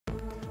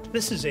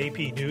This is AP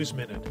News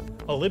Minute.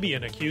 A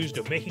Libyan accused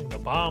of making the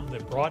bomb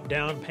that brought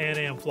down Pan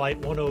Am Flight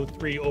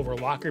 103 over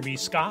Lockerbie,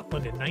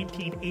 Scotland in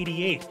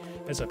 1988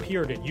 has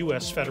appeared in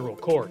U.S. federal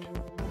court.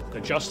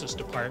 The Justice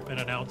Department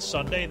announced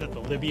Sunday that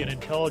the Libyan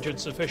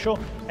intelligence official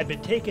had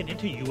been taken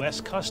into U.S.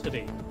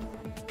 custody.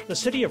 The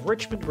city of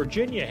Richmond,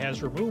 Virginia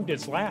has removed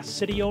its last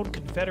city-owned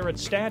Confederate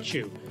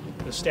statue.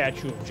 The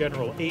statue of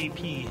General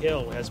A.P.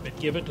 Hill has been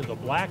given to the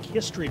Black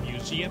History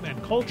Museum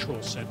and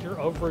Cultural Center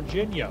of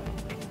Virginia.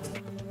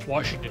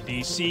 Washington,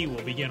 D.C.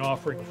 will begin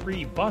offering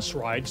free bus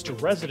rides to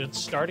residents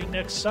starting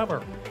next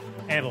summer.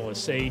 Analysts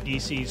say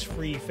D.C.'s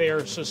free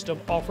fare system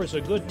offers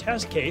a good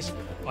test case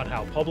on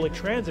how public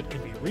transit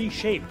can be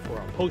reshaped for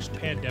a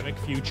post-pandemic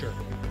future.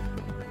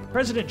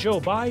 President Joe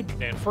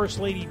Biden and First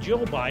Lady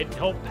Jill Biden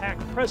helped pack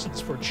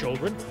presents for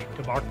children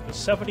to mark the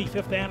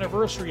 75th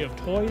anniversary of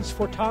Toys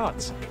for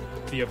Tots.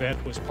 The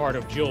event was part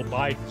of Jill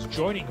Biden's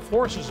Joining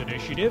Forces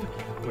initiative,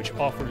 which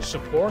offers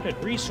support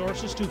and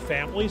resources to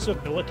families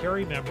of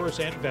military members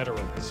and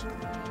veterans.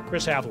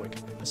 Chris Havlick,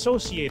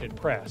 Associated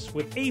Press,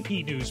 with AP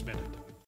News Minute.